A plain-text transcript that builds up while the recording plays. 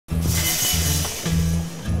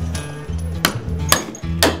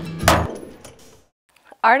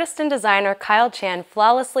Artist and designer Kyle Chan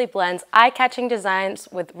flawlessly blends eye-catching designs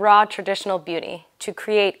with raw traditional beauty to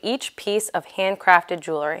create each piece of handcrafted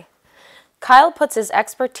jewelry. Kyle puts his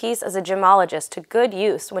expertise as a gemologist to good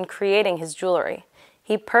use when creating his jewelry.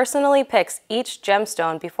 He personally picks each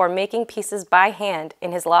gemstone before making pieces by hand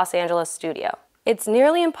in his Los Angeles studio. It's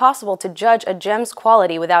nearly impossible to judge a gem's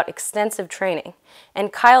quality without extensive training,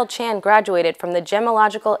 and Kyle Chan graduated from the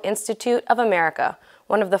Gemological Institute of America,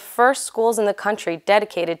 one of the first schools in the country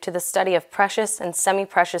dedicated to the study of precious and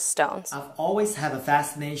semi-precious stones. I've always had a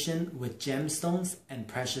fascination with gemstones and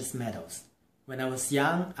precious metals. When I was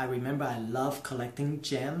young, I remember I loved collecting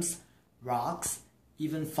gems, rocks,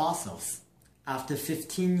 even fossils. After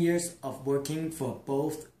 15 years of working for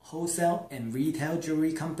both wholesale and retail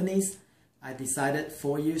jewelry companies, I decided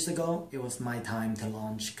 4 years ago it was my time to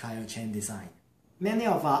launch Kyle Chan Design. Many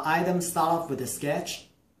of our items start off with a sketch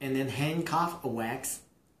and then hand carve a wax.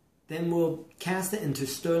 Then we'll cast it into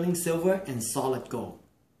sterling silver and solid gold.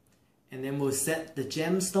 And then we'll set the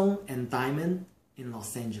gemstone and diamond in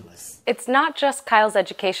Los Angeles. It's not just Kyle's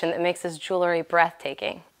education that makes his jewelry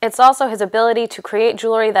breathtaking. It's also his ability to create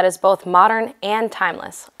jewelry that is both modern and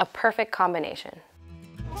timeless, a perfect combination.